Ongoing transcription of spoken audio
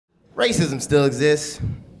Racism still exists.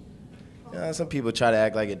 Some people try to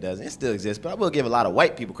act like it doesn't. It still exists, but I will give a lot of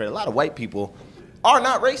white people credit. A lot of white people are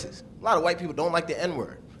not racist. A lot of white people don't like the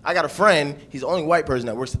N-word. I got a friend, he's the only white person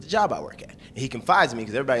that works at the job I work at. And he confides in me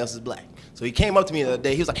because everybody else is black. So he came up to me the other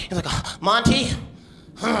day, he was like, Monty,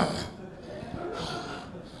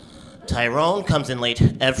 Tyrone comes in late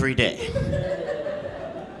every day.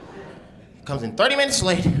 Comes in 30 minutes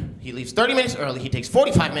late, he leaves 30 minutes early, he takes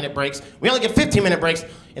 45-minute breaks, we only get 15-minute breaks.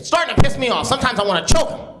 It's starting to piss me off. Sometimes I want to choke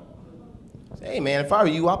him. I said, hey man, if I were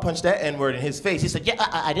you, I'll punch that N-word in his face. He said, yeah,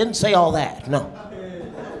 I didn't say all that, no.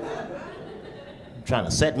 You're trying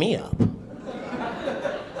to set me up.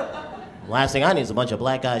 Last thing I need is a bunch of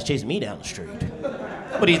black guys chasing me down the street.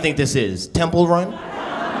 What do you think this is, Temple Run?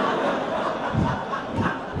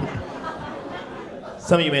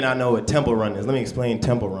 Some of you may not know what Temple Run is. Let me explain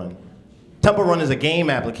Temple Run. Temple Run is a game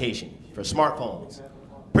application for smartphones,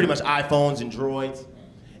 pretty much iPhones and Droids.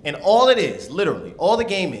 And all it is, literally, all the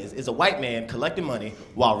game is a white man collecting money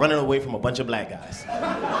while running away from a bunch of black guys.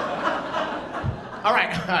 All right,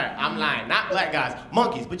 I'm lying, not black guys,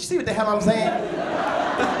 monkeys, but you see what the hell I'm saying?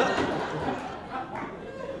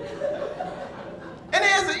 And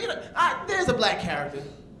there's a black character.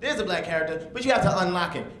 There's a black character, but you have to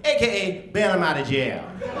unlock him, AKA ban him out of jail.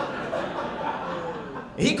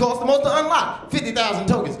 He costs the most to unlock, 50,000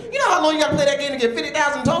 tokens. You know how long you gotta play that game to get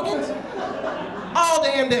 50,000 tokens? All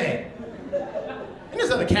damn day. And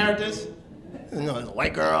there's other characters. There's a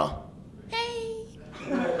white girl. Hey.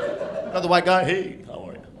 Another white guy, hey, how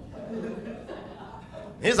are you?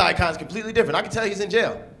 His icon's completely different. I can tell he's in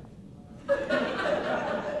jail.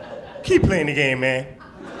 Keep playing the game, man.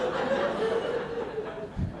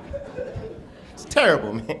 It's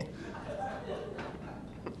terrible, man.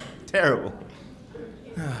 Terrible.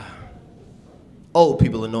 Old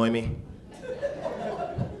people annoy me.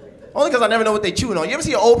 Only because I never know what they chewing on. You ever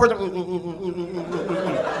see an old person?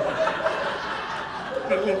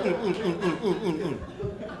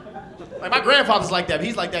 Like my grandfather's like that, but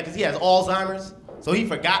he's like that because he has Alzheimer's, so he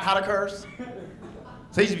forgot how to curse.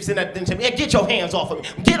 So he used to be sitting there and telling me, hey, get your hands off of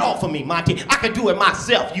me. Get off of me, Monty. I can do it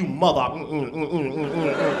myself, you mother.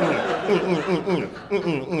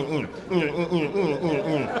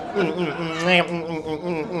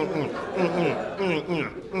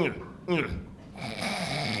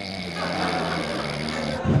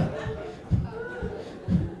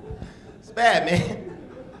 It's bad, man.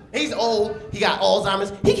 He's old, he got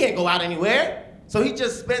Alzheimer's, he can't go out anywhere. So he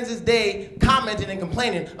just spends his day commenting and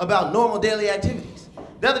complaining about normal daily activities.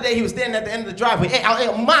 The other day he was standing at the end of the driveway. Hey,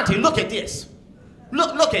 Monty, look at this.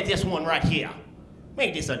 Look at this one right here.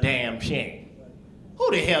 Ain't this a damn shame?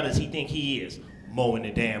 Who the hell does he think he is? Mowing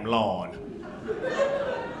the damn lawn.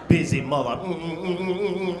 Busy mother.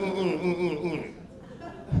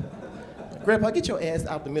 Grandpa, get your ass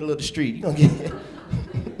out the middle of the street. You gonna get